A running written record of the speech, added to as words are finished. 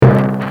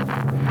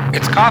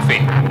It's coffee.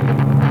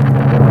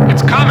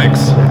 It's comics.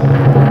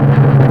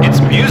 It's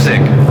music.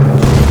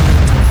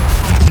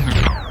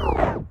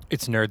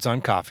 It's Nerds on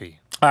Coffee.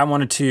 I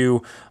wanted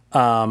to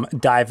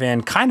dive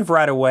in kind of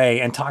right away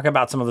and talk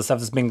about some of the stuff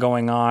that's been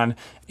going on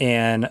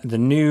in the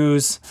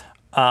news.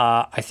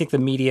 I think the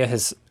media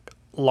has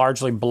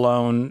largely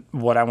blown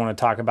what I want to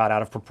talk about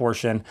out of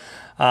proportion.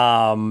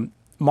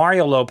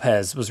 Mario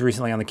Lopez was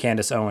recently on the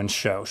Candace Owens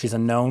show. She's a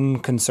known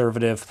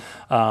conservative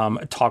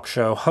talk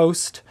show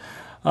host.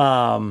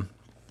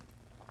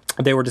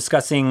 They were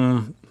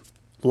discussing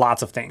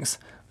lots of things.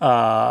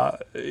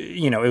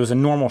 It was a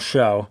normal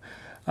show.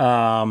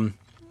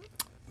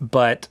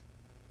 But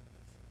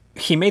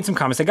he made some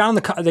comments. They got on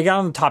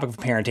the topic of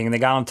parenting, and they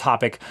got on the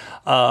topic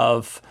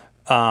of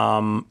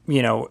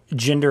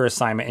gender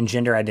assignment and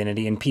gender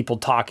identity, and people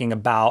talking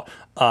about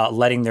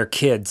letting their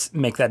kids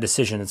make that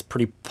decision. It's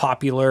pretty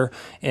popular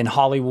in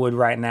Hollywood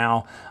right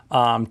now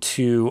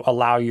to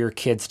allow your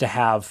kids to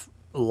have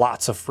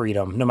lots of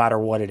freedom, no matter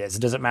what it is.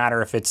 It doesn't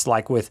matter if it's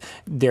like with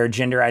their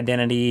gender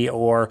identity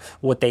or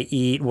what they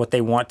eat, what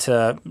they want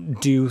to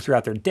do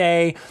throughout their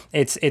day.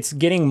 It's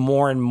getting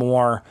more and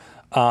more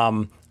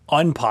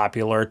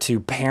unpopular to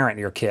parent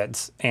your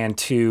kids and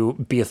to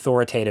be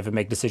authoritative and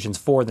make decisions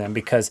for them,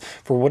 because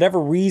for whatever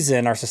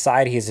reason our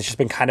society has just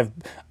been kind of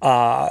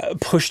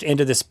pushed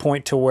into this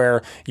point to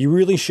where you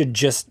really should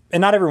just,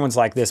 and not everyone's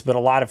like this, but a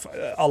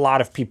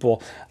lot of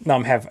people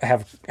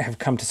have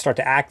come to start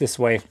to act this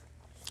way,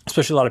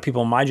 especially a lot of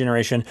people in my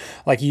generation.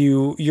 Like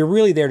you're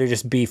really there to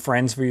just be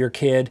friends for your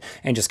kid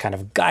and just kind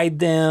of guide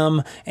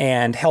them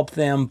and help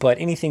them. But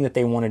anything that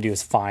they want to do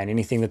is fine.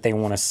 Anything that they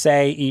want to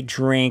say, eat,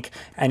 drink,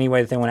 any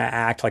way that they want to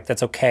act, like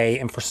that's okay.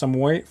 And for some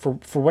way, for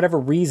whatever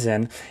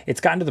reason, it's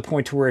gotten to the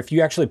point to where if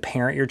you actually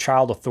parent your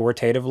child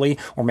authoritatively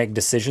or make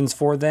decisions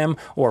for them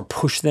or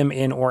push them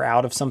in or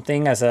out of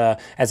something as a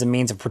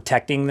means of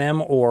protecting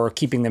them or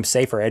keeping them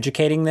safe or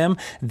educating them,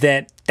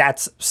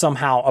 that's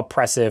somehow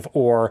oppressive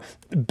or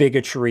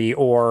bigotry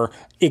or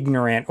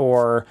ignorant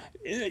or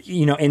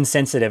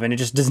insensitive, and it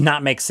just does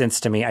not make sense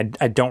to me. I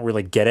don't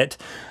really get it.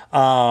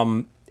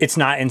 It's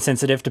not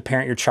insensitive to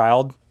parent your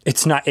child.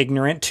 It's not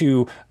ignorant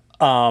to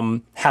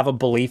have a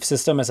belief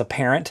system as a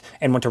parent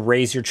and want to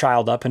raise your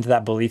child up into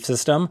that belief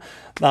system.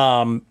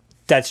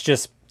 That's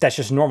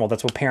just normal.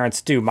 That's what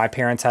parents do. My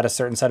parents had a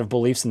certain set of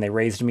beliefs and they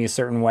raised me a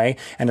certain way.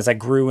 And as I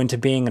grew into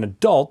being an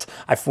adult,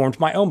 I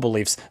formed my own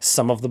beliefs.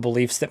 Some of the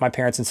beliefs that my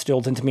parents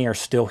instilled into me are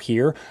still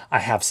here. I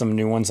have some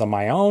new ones on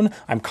my own.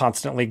 I'm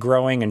constantly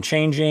growing and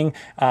changing.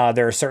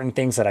 There are certain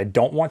things that I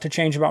don't want to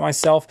change about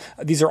myself.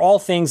 These are all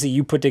things that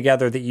you put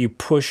together that you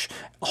push,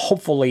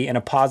 hopefully in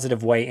a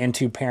positive way,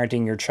 into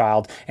parenting your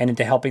child and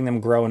into helping them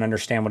grow and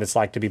understand what it's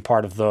like to be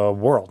part of the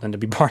world and to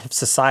be part of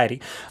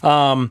society.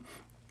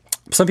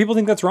 Some people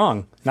think that's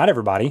wrong. Not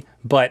everybody,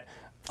 but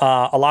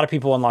a lot of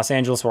people in Los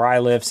Angeles, where I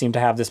live, seem to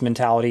have this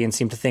mentality and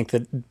seem to think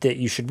that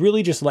you should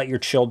really just let your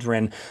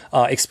children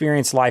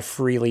experience life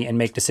freely and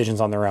make decisions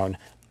on their own.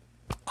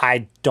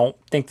 I don't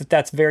think that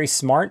that's very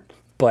smart,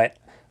 but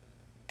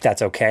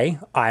that's okay.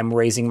 I'm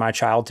raising my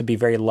child to be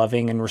very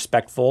loving and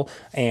respectful,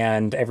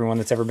 and everyone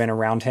that's ever been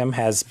around him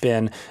has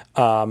been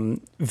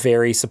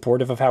very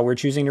supportive of how we're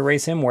choosing to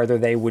raise him, whether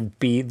they would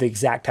be the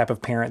exact type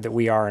of parent that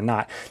we are or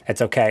not.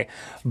 That's okay.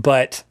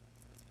 But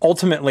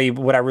ultimately,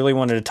 what I really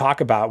wanted to talk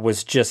about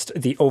was just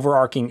the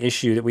overarching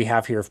issue that we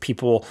have here of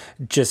people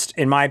just,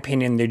 in my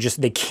opinion,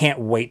 they can't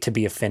wait to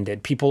be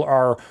offended. People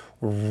are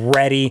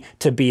ready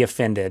to be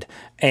offended.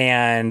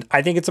 And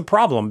I think it's a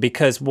problem,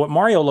 because what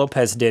Mario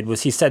Lopez did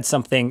was he said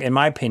something, in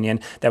my opinion,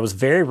 that was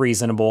very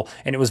reasonable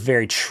and it was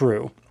very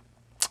true.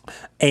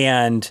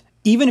 And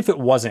even if it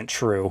wasn't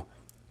true,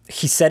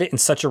 he said it in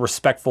such a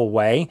respectful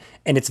way,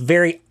 and it's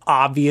very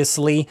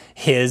obviously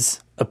his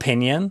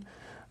opinion.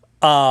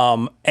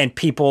 And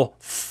people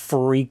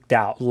freaked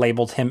out,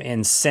 labeled him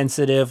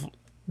insensitive,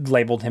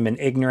 labeled him an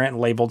ignorant,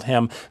 labeled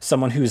him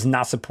someone who's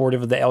not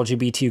supportive of the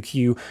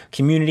LGBTQ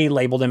community,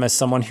 labeled him as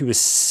someone who is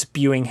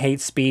spewing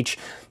hate speech.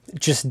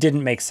 Just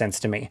didn't make sense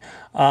to me.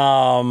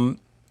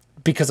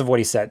 Because of what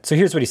he said. So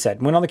here's what he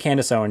said. Went on the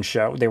Candace Owens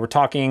show. They were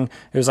talking,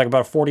 it was like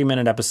about a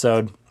 40-minute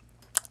episode.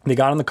 They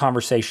got on the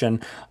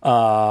conversation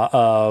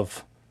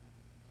of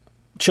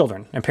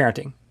children and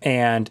parenting.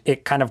 And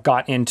it kind of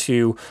got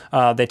into,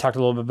 they talked a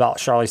little bit about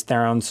Charlize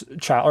Theron's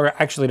child, or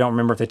actually don't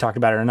remember if they talked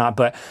about it or not,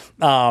 but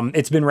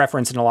it's been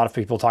referenced in a lot of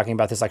people talking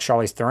about this. Like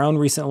Charlize Theron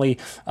recently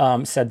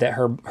said that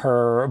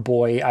her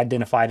boy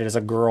identified it as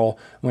a girl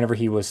whenever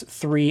he was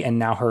 3, and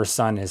now her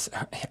son is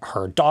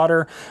her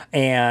daughter.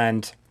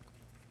 And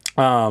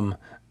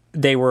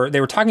they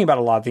were talking about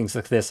a lot of things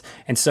like this.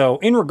 And so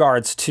in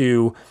regards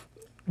to,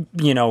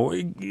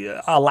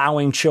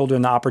 allowing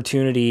children the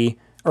opportunity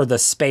or the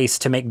space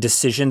to make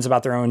decisions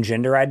about their own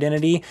gender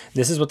identity,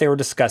 this is what they were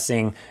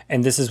discussing,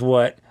 and this is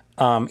what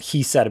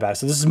he said about it.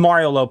 So this is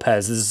Mario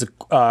Lopez. This is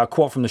a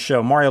quote from the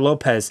show. Mario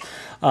Lopez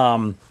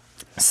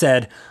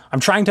said,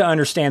 "I'm trying to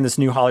understand this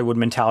new Hollywood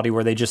mentality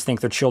where they just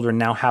think their children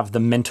now have the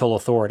mental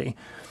authority.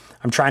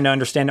 I'm trying to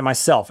understand it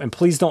myself. And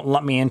please don't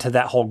lump me into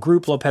that whole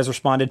group, Lopez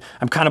responded.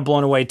 I'm kind of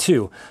blown away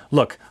too.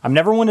 Look, I'm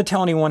never one to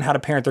tell anyone how to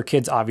parent their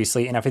kids,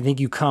 obviously. And I think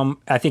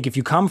if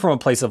you come from a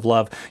place of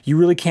love, you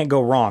really can't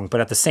go wrong.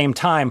 But at the same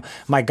time,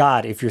 my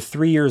God, if you're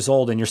 3 years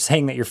old and you're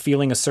saying that you're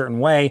feeling a certain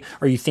way,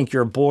 or you think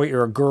you're a boy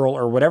or a girl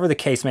or whatever the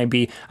case may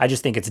be, I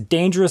just think it's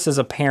dangerous as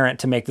a parent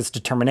to make this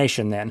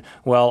determination then.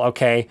 Well,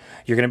 okay,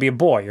 you're going to be a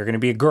boy, you're going to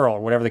be a girl, or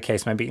whatever the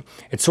case may be.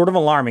 It's sort of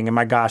alarming. And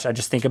my gosh, I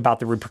just think about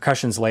the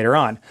repercussions later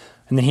on.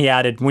 And then he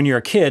added, when you're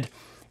a kid,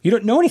 you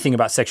don't know anything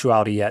about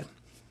sexuality yet.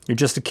 You're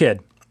just a kid.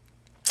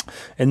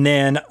 And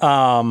then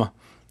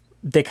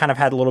they kind of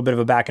had a little bit of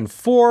a back and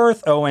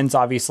forth. Owens,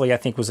 obviously, I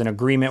think was in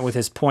agreement with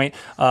his point.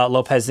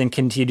 Lopez then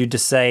continued to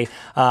say,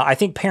 I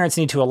think parents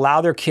need to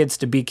allow their kids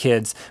to be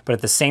kids, but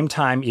at the same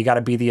time, you got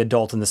to be the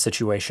adult in the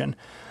situation.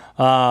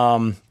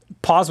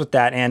 Pause with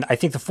that. And I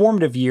think the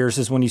formative years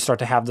is when you start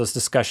to have those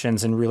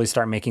discussions and really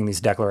start making these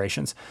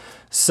declarations.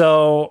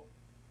 So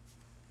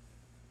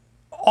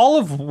all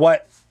of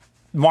what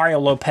Mario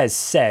Lopez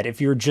said,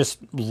 if you're just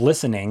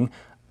listening,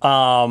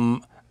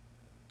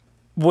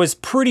 was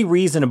pretty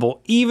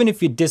reasonable, even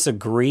if you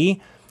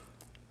disagree.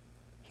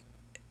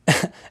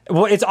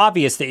 Well, it's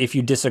obvious that if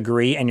you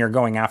disagree and you're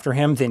going after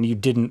him, then you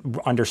didn't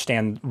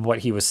understand what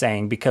he was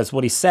saying, because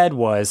what he said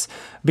was,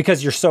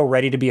 because you're so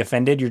ready to be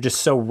offended, you're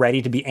just so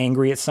ready to be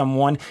angry at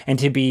someone and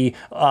to be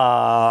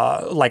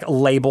like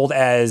labeled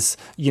as,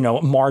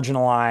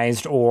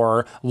 marginalized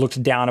or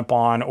looked down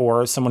upon,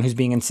 or someone who's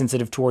being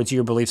insensitive towards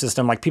your belief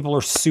system. Like, people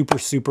are super,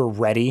 super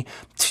ready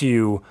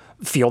to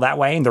feel that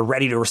way, and they're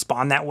ready to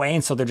respond that way.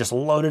 And so they're just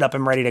loaded up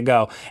and ready to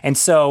go. And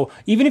so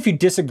even if you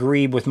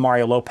disagree with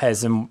Mario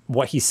Lopez and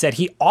what he said,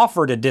 he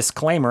offered a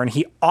disclaimer and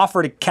he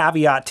offered a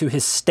caveat to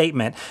his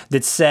statement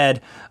that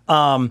said,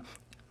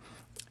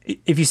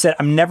 if you said,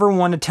 I'm never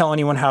one to tell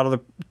anyone how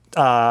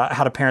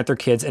to parent their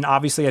kids. And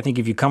obviously, I think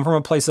if you come from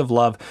a place of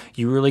love,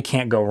 you really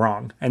can't go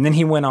wrong. And then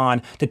he went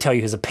on to tell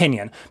you his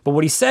opinion. But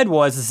what he said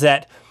is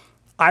that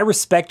I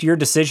respect your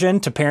decision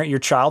to parent your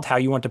child how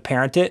you want to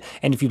parent it.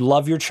 And if you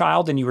love your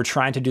child and you were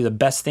trying to do the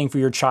best thing for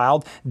your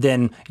child,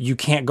 then you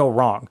can't go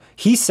wrong.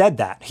 He said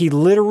that. He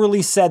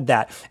literally said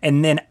that.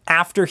 And then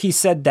after he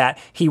said that,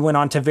 he went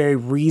on to very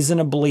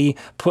reasonably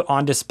put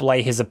on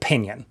display his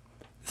opinion.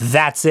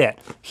 That's it.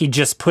 He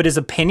just put his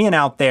opinion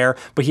out there,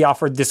 but he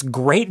offered this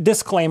great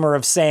disclaimer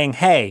of saying,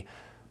 hey,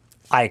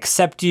 I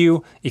accept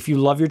you. If you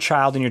love your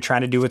child and you're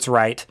trying to do what's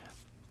right,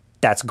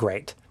 that's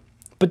great.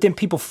 But then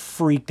people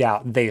freaked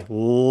out. They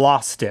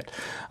lost it.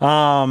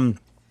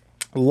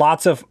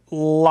 Lots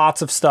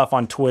of stuff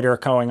on Twitter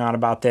going on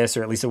about this,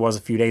 or at least it was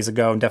a few days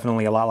ago, and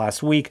definitely a lot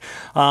last week.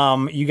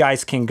 You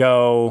guys can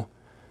go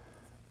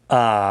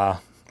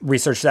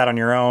research that on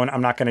your own.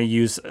 I'm not going to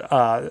use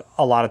a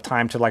lot of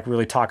time to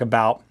really talk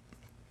about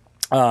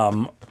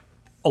a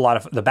lot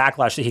of the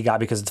backlash that he got,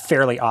 because it's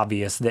fairly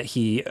obvious that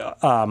he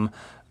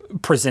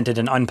presented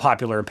an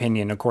unpopular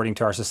opinion according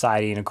to our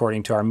society and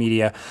according to our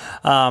media.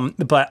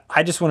 But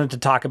I just wanted to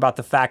talk about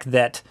the fact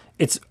that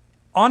it's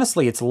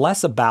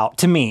less about,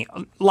 to me,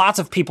 lots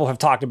of people have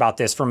talked about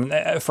this from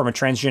a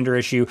transgender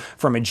issue,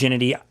 from a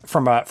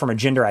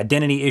gender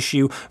identity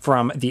issue,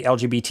 from the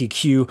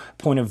LGBTQ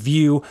point of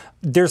view.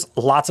 There's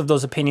lots of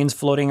those opinions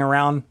floating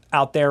around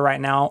out there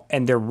right now,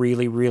 and they're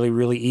really, really,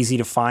 really easy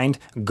to find.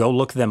 Go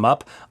look them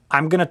up.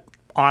 I'm going to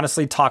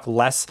honestly talk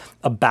less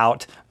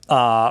about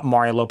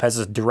Mario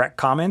Lopez's direct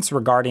comments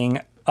regarding,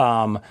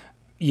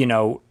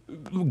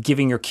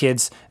 giving your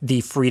kids the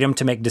freedom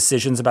to make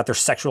decisions about their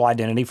sexual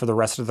identity for the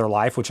rest of their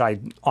life, which I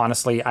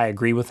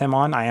agree with him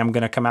on. I am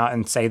going to come out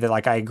and say that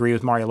I agree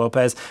with Mario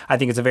Lopez. I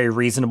think it's a very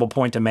reasonable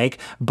point to make,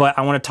 but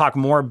I want to talk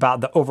more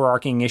about the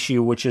overarching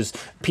issue, which is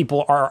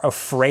people are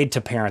afraid to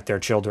parent their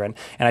children.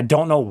 And I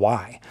don't know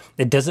why.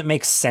 It doesn't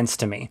make sense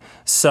to me.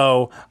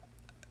 So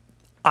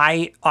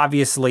I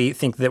obviously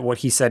think that what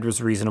he said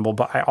was reasonable,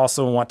 but I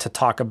also want to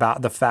talk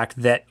about the fact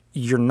that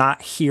you're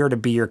not here to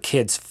be your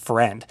kid's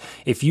friend.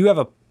 If you have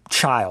a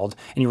child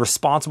and you're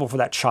responsible for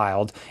that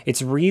child,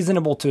 it's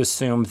reasonable to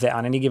assume that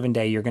on any given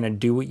day, you're going to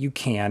do what you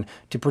can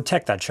to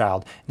protect that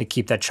child and to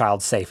keep that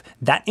child safe.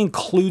 That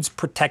includes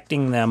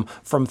protecting them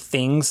from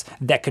things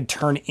that could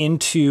turn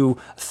into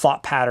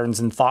thought patterns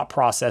and thought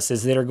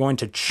processes that are going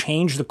to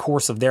change the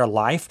course of their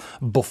life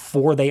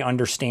before they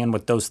understand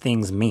what those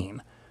things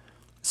mean.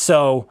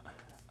 So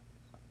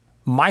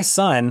my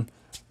son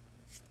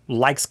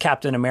likes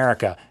Captain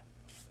America.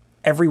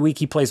 Every week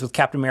he plays with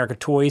Captain America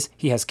toys.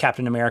 He has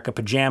Captain America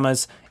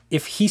pajamas.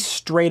 If he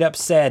straight up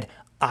said,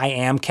 I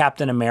am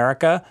Captain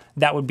America,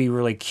 that would be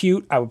really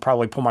cute. I would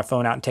probably pull my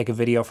phone out and take a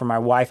video for my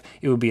wife.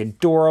 It would be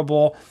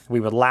adorable. We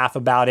would laugh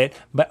about it.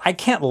 But I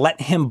can't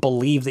let him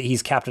believe that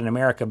he's Captain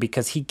America,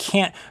 because he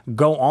can't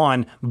go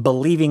on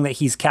believing that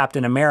he's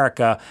Captain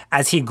America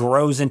as he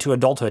grows into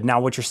adulthood.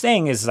 Now, what you're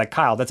saying is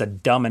Kyle, that's a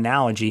dumb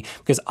analogy,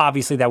 because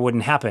obviously that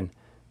wouldn't happen.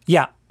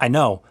 Yeah, I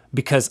know,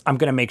 because I'm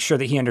going to make sure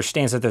that he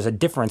understands that there's a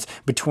difference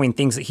between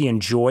things that he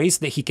enjoys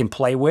that he can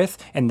play with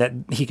and that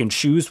he can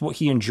choose what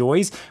he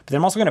enjoys. But then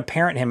I'm also going to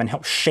parent him and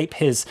help shape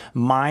his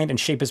mind and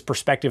shape his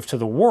perspective to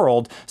the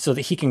world so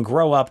that he can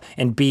grow up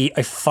and be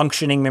a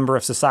functioning member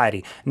of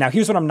society. Now,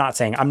 here's what I'm not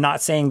saying. I'm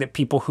not saying that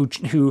people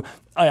who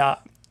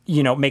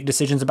make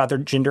decisions about their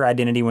gender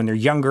identity when they're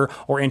younger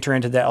or enter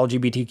into the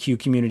LGBTQ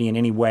community in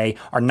any way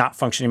are not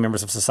functioning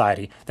members of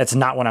society. That's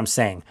not what I'm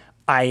saying.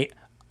 I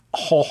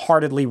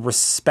wholeheartedly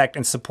respect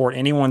and support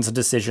anyone's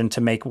decision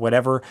to make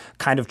whatever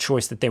kind of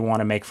choice that they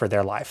want to make for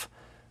their life.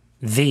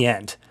 The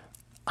end.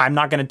 I'm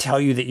not going to tell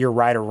you that you're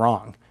right or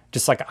wrong.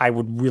 Just like I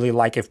would really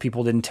like if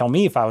people didn't tell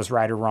me if I was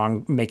right or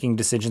wrong making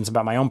decisions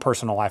about my own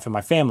personal life and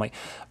my family.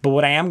 But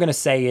what I am going to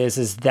say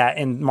is that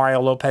in Mario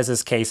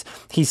Lopez's case,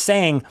 he's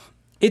saying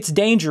it's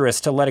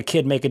dangerous to let a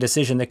kid make a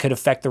decision that could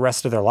affect the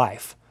rest of their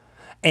life.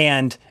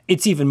 And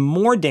it's even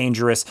more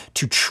dangerous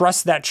to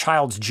trust that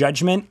child's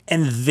judgment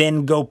and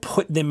then go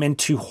put them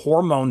into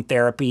hormone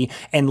therapy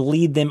and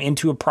lead them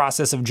into a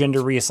process of gender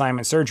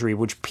reassignment surgery,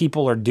 which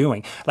people are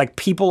doing. Like,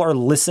 people are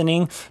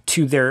listening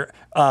to their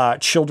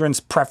children's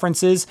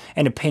preferences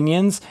and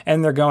opinions,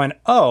 and they're going,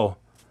 oh,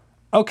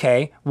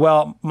 okay,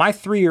 well, my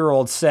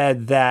 3-year-old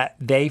said that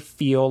they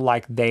feel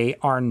like they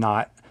are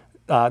not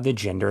the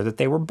gender that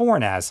they were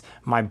born as.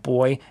 My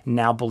boy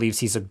now believes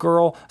he's a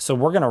girl, so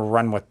we're going to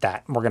run with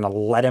that. We're going to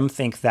let him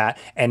think that,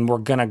 and we're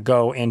going to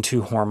go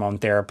into hormone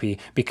therapy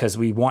because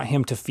we want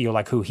him to feel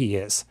like who he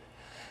is.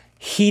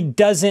 He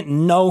doesn't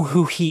know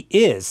who he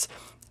is.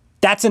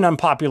 That's an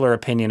unpopular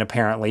opinion,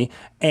 apparently.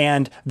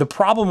 And the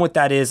problem with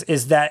that is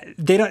that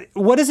they don't.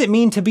 What does it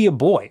mean to be a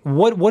boy?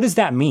 What does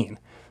that mean?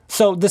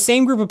 So the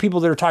same group of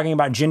people that are talking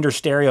about gender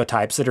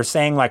stereotypes that are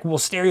saying like, well,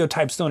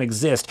 stereotypes don't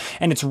exist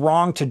and it's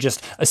wrong to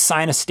just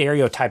assign a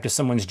stereotype to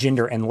someone's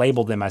gender and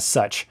label them as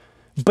such.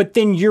 But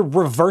then you're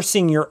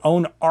reversing your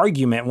own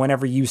argument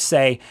whenever you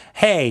say,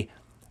 hey,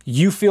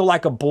 you feel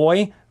like a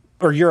boy,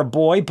 or you're a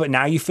boy, but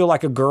now you feel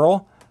like a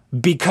girl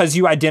because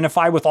you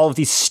identify with all of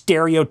these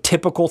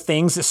stereotypical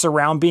things that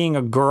surround being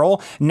a girl.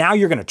 Now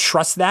you're going to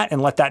trust that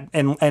and let that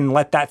and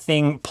let that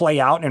thing play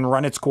out and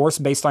run its course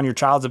based on your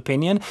child's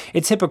opinion.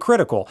 It's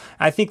hypocritical.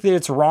 I think that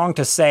it's wrong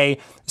to say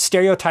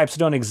stereotypes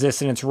don't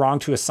exist, and it's wrong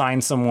to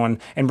assign someone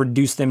and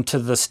reduce them to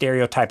the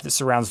stereotype that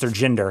surrounds their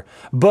gender.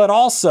 But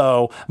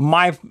also,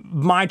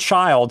 my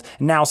child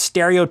now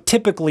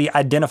stereotypically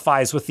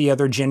identifies with the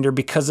other gender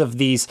because of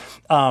these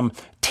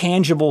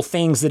tangible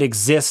things that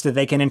exist that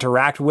they can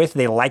interact with.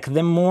 They like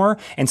them more.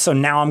 And so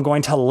now I'm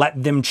going to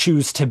let them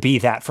choose to be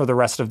that for the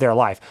rest of their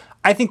life.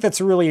 I think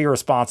that's really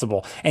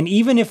irresponsible. And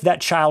even if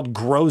that child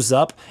grows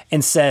up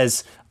and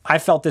says, I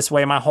felt this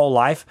way my whole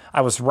life,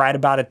 I was right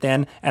about it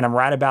then, and I'm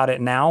right about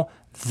it now,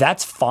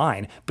 that's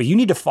fine. But you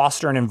need to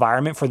foster an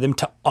environment for them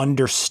to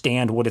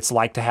understand what it's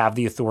like to have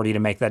the authority to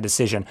make that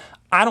decision.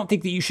 I don't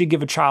think that you should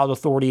give a child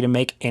authority to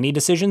make any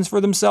decisions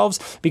for themselves,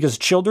 because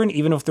children,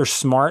 even if they're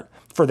smart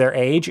for their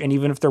age, and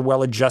even if they're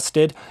well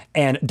adjusted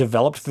and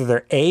developed for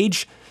their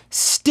age,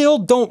 still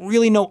don't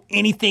really know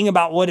anything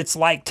about what it's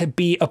like to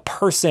be a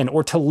person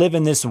or to live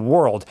in this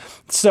world.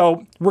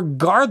 So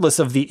regardless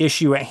of the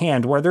issue at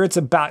hand, whether it's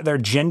about their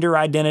gender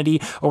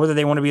identity or whether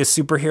they want to be a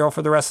superhero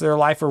for the rest of their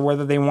life or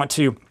whether they want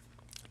to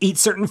eat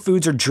certain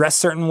foods or dress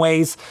certain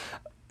ways,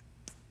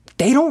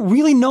 they don't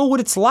really know what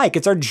it's like.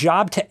 It's our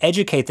job to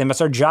educate them.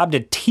 It's our job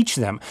to teach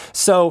them.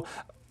 So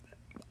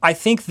I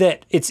think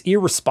that it's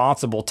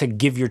irresponsible to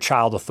give your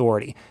child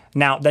authority.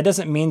 Now, that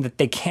doesn't mean that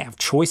they can't have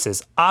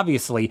choices.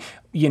 Obviously,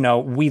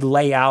 we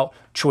lay out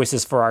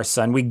choices for our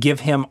son. We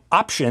give him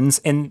options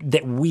and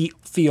that we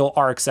feel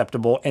are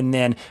acceptable, and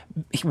then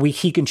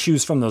he can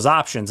choose from those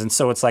options. And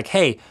so it's like,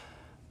 hey,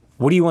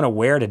 what do you want to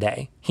wear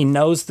today? He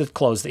knows the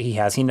clothes that he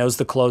has. He knows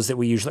the clothes that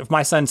we usually,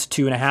 my son's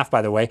 2.5,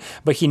 by the way,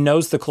 but he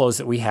knows the clothes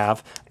that we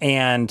have.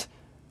 And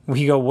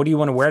we go, what do you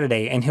want to wear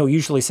today? And he'll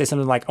usually say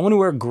something like, I want to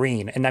wear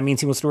green. And that means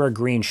he wants to wear a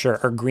green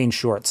shirt or green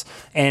shorts.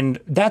 And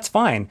that's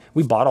fine.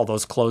 We bought all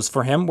those clothes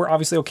for him. We're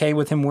obviously okay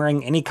with him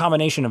wearing any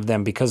combination of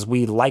them because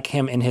we like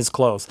him in his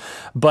clothes.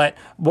 But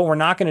what we're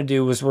not going to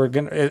do is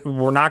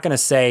we're not going to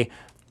say,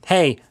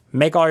 hey,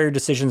 make all your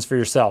decisions for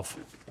yourself.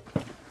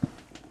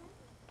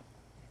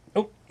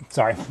 Oh,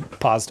 sorry,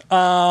 paused.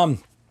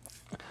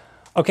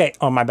 Okay.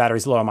 Oh, my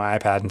battery's low on my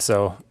iPad. And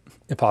so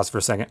it paused for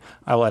a second.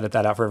 I'll edit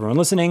that out for everyone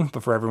listening,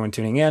 but for everyone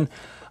tuning in.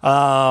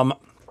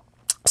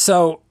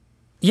 So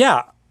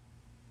yeah,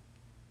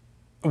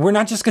 we're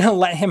not just going to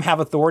let him have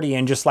authority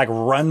and just like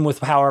run with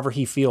however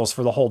he feels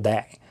for the whole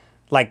day.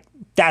 Like,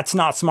 that's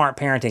not smart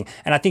parenting.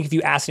 And I think if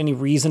you ask any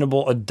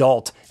reasonable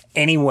adult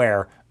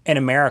anywhere in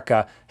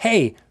America,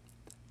 hey,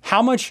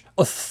 how much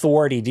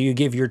authority do you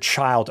give your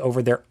child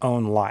over their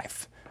own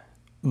life?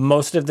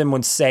 Most of them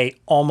would say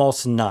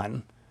almost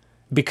none,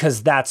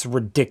 because that's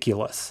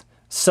ridiculous.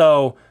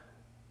 So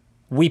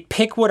we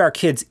pick what our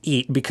kids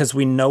eat because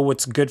we know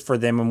what's good for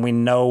them and we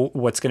know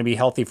what's going to be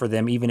healthy for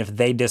them, even if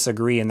they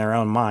disagree in their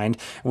own mind.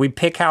 We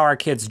pick how our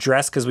kids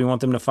dress because we want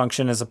them to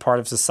function as a part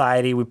of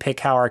society. We pick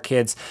how our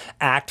kids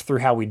act through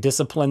how we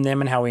discipline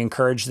them and how we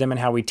encourage them and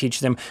how we teach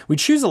them. We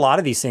choose a lot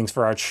of these things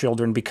for our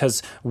children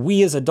because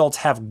we as adults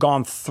have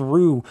gone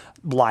through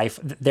life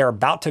that they're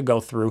about to go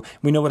through.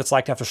 We know what it's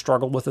like to have to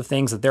struggle with the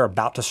things that they're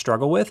about to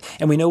struggle with,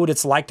 and we know what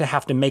it's like to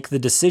have to make the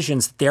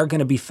decisions that they're going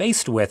to be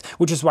faced with,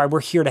 which is why we're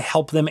here to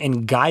help them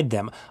and guide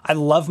them. I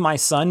love my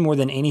son more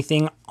than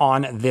anything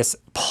on this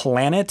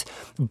planet,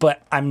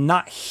 but I'm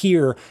not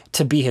here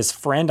to be his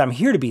friend. I'm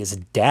here to be his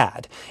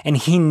dad, and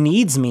he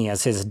needs me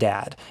as his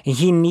dad.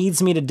 He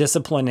needs me to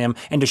discipline him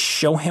and to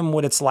show him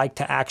what it's like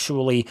to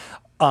actually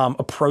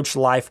approach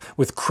life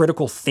with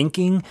critical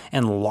thinking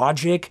and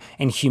logic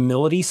and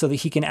humility so that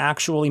he can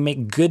actually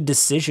make good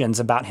decisions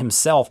about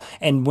himself.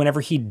 And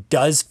whenever he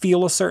does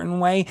feel a certain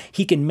way,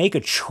 he can make a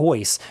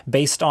choice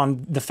based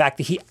on the fact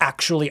that he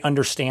actually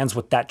understands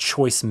what that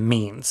choice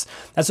means.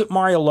 That's what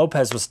Mario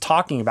Lopez was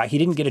talking about. He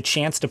didn't get a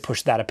chance to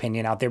push that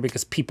opinion out there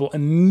because people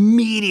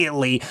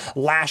immediately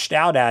lashed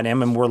out at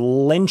him and were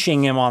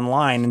lynching him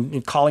online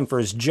and calling for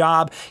his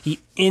job.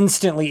 He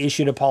instantly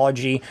issued an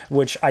apology,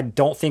 which I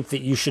don't think that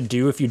you should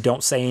do if you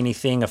don't say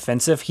anything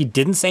offensive. He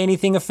didn't say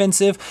anything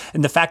offensive,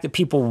 and the fact that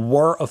people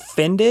were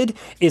offended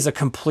is a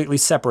completely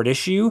separate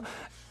issue.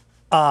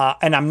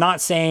 And I'm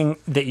not saying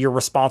that you're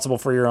responsible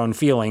for your own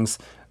feelings.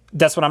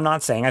 That's what I'm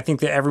not saying. I think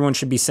that everyone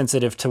should be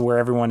sensitive to where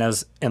everyone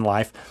is in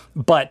life.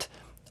 But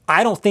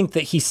I don't think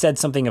that he said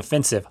something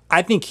offensive.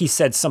 I think he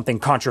said something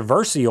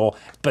controversial,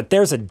 but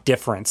there's a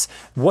difference.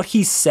 What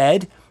he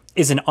said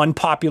is an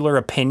unpopular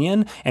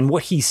opinion, and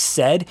what he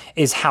said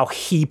is how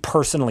he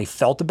personally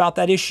felt about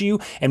that issue,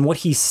 and what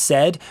he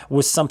said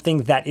was something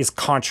that is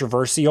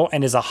controversial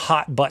and is a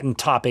hot button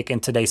topic in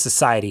today's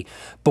society.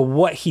 But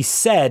what he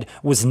said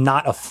was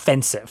not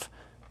offensive,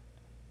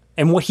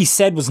 and what he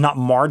said was not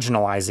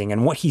marginalizing,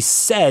 and what he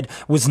said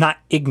was not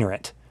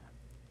ignorant.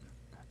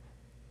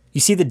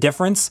 You see the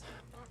difference?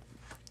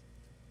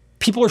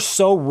 People are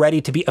so ready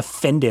to be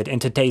offended in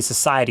today's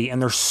society, and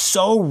they're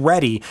so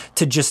ready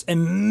to just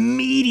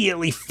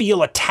immediately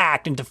feel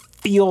attacked and to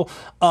feel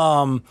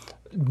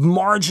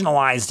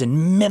marginalized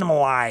and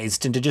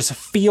minimalized and to just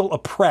feel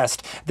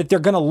oppressed, that they're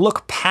going to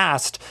look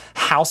past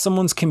how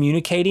someone's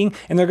communicating,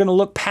 and they're going to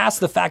look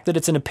past the fact that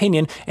it's an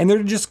opinion, and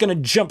they're just going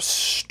to jump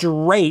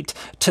straight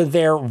to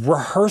their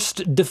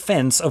rehearsed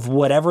defense of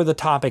whatever the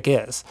topic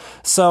is.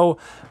 So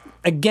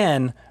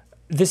again,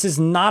 this is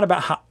not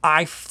about how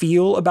I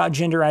feel about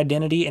gender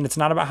identity, and it's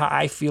not about how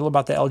I feel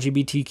about the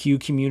LGBTQ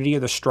community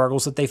or the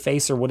struggles that they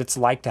face or what it's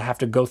like to have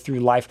to go through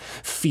life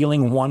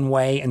feeling one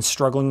way and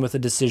struggling with a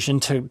decision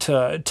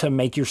to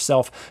make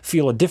yourself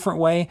feel a different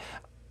way.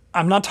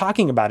 I'm not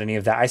talking about any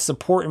of that. I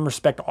support and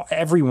respect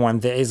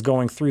everyone that is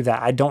going through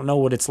that. I don't know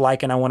what it's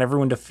like, and I want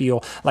everyone to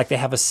feel like they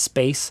have a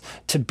space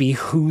to be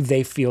who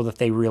they feel that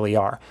they really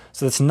are.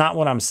 So that's not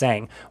what I'm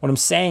saying. What I'm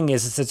saying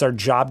is it's our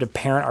job to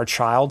parent our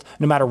child,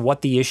 no matter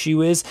what the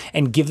issue is,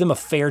 and give them a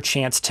fair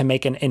chance to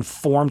make an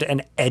informed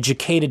and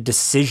educated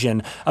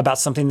decision about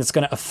something that's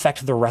going to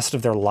affect the rest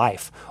of their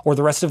life or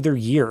the rest of their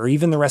year or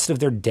even the rest of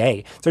their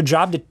day. It's our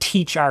job to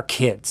teach our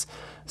kids.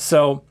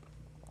 So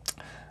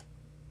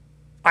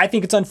I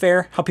think it's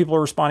unfair how people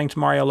are responding to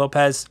Mario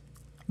Lopez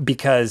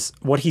because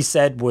what he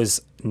said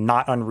was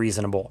not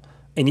unreasonable.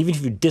 And even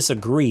if you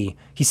disagree,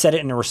 he said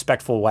it in a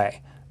respectful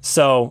way.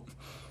 So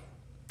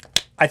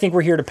I think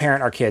we're here to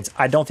parent our kids.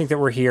 I don't think that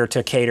we're here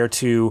to cater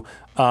to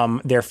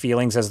their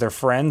feelings as their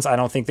friends. I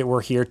don't think that we're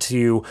here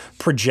to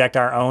project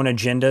our own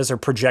agendas or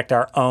project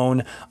our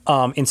own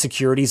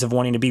insecurities of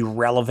wanting to be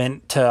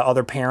relevant to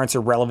other parents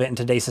or relevant in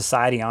today's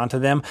society onto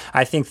them.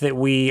 I think that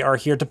we are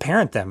here to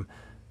parent them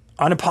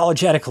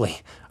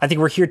unapologetically. I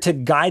think we're here to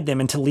guide them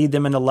and to lead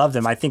them and to love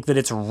them. I think that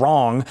it's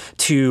wrong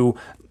to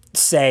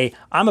say,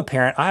 I'm a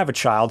parent, I have a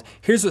child,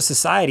 here's what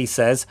society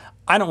says.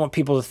 I don't want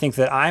people to think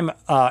that I'm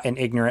an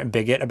ignorant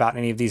bigot about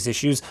any of these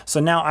issues.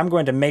 So now I'm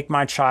going to make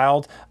my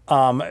child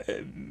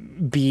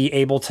be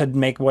able to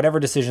make whatever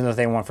decision that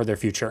they want for their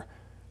future.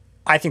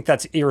 I think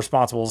that's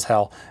irresponsible as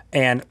hell.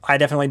 And I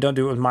definitely don't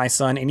do it with my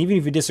son. And even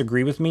if you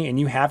disagree with me and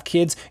you have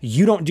kids,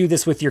 you don't do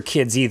this with your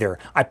kids either.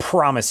 I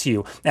promise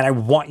you. And I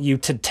want you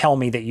to tell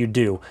me that you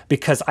do,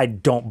 because I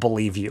don't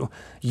believe you.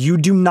 You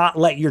do not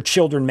let your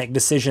children make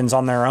decisions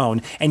on their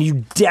own. And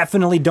you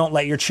definitely don't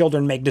let your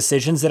children make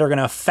decisions that are going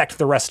to affect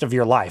the rest of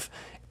your life.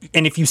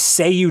 And if you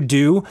say you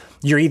do,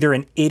 you're either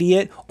an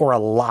idiot or a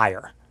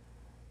liar.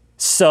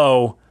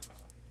 So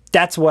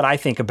that's what I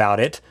think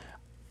about it.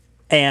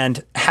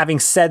 And having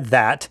said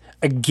that,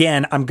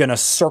 again, I'm going to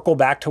circle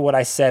back to what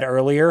I said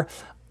earlier.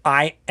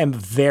 I am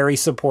very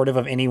supportive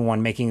of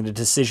anyone making the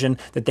decision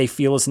that they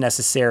feel is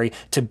necessary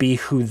to be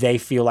who they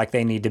feel like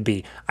they need to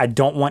be. I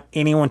don't want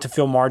anyone to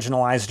feel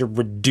marginalized or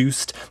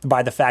reduced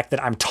by the fact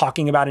that I'm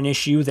talking about an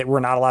issue that we're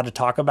not allowed to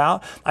talk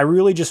about. I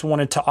really just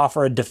wanted to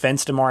offer a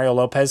defense to Mario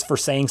Lopez for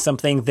saying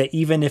something that,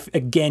 even if,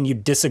 again, you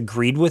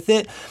disagreed with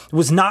it,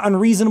 was not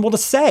unreasonable to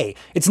say.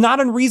 It's not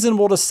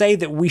unreasonable to say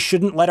that we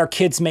shouldn't let our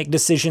kids make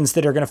decisions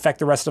that are going to affect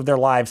the rest of their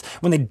lives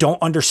when they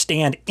don't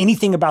understand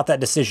anything about that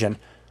decision.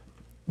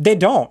 They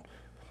don't.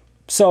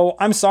 So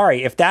I'm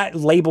sorry if that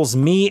labels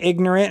me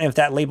ignorant, if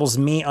that labels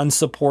me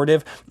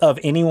unsupportive of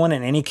anyone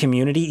in any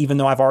community, even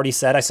though I've already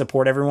said I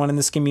support everyone in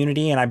this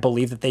community and I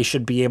believe that they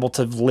should be able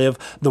to live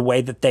the way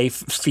that they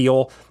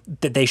feel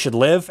that they should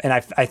live. And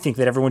I think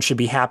that everyone should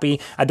be happy.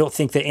 I don't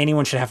think that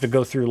anyone should have to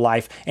go through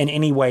life in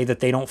any way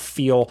that they don't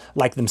feel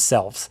like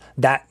themselves.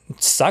 That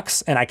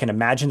sucks. And I can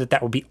imagine that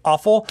that would be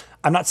awful.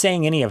 I'm not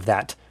saying any of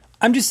that.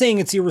 I'm just saying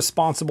it's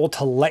irresponsible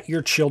to let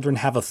your children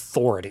have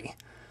authority.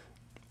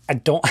 I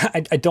don't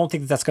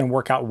think that that's going to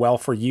work out well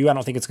for you. I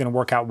don't think it's going to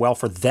work out well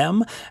for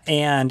them.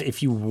 And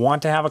if you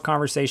want to have a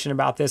conversation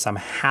about this, I'm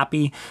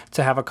happy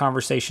to have a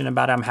conversation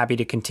about it. I'm happy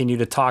to continue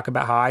to talk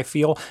about how I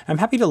feel. I'm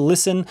happy to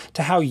listen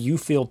to how you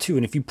feel too.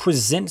 And if you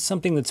present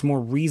something that's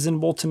more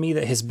reasonable to me,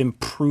 that has been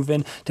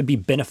proven to be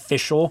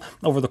beneficial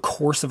over the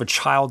course of a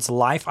child's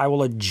life, I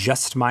will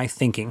adjust my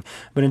thinking.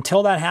 But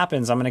until that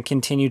happens, I'm going to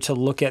continue to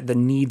look at the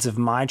needs of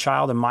my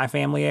child and my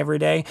family every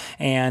day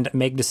and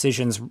make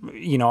decisions,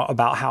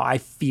 about how I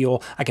feel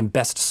I can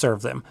best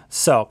serve them.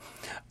 So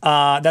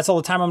that's all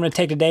the time I'm going to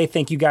take today.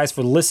 Thank you guys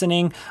for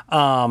listening.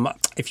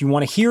 If you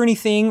want to hear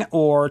anything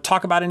or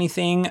talk about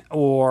anything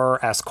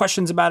or ask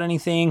questions about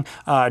anything,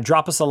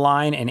 drop us a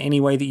line in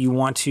any way that you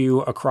want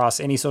to across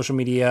any social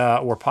media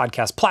or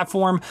podcast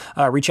platform.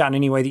 Reach out in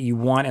any way that you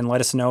want and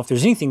let us know if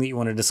there's anything that you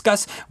want to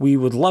discuss. We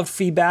would love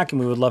feedback,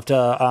 and we would love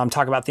to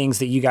talk about things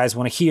that you guys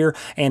want to hear.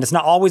 And it's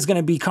not always going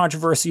to be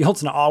controversial.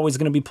 It's not always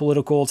going to be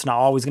political. It's not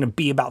always going to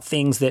be about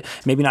things that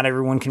maybe not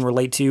everyone can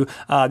relate to.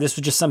 This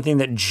was just something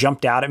that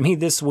jumped out at me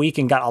this week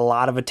and got a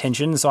lot of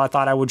attention, so I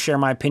thought I would share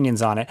my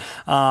opinions on it.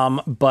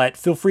 But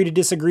feel free to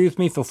disagree with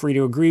me. Feel free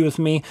to agree with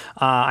me.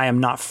 I am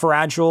not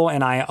fragile,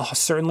 and I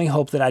certainly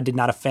hope that I did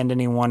not offend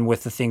anyone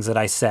with the things that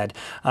I said.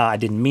 I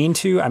didn't mean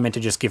to. I meant to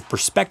just give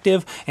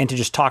perspective and to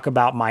just talk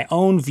about my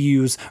own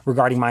views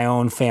regarding my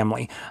own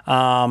family.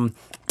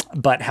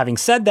 But having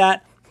said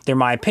that, they're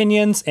my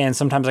opinions, and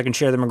sometimes I can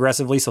share them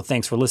aggressively, so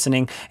thanks for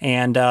listening.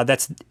 And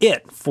that's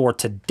it for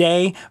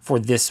today, for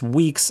this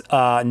week's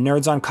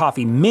Nerds on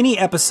Coffee mini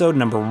episode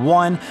number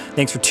 1.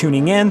 Thanks for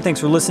tuning in. Thanks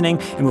for listening,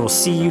 and we will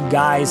see you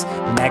guys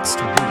next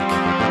week.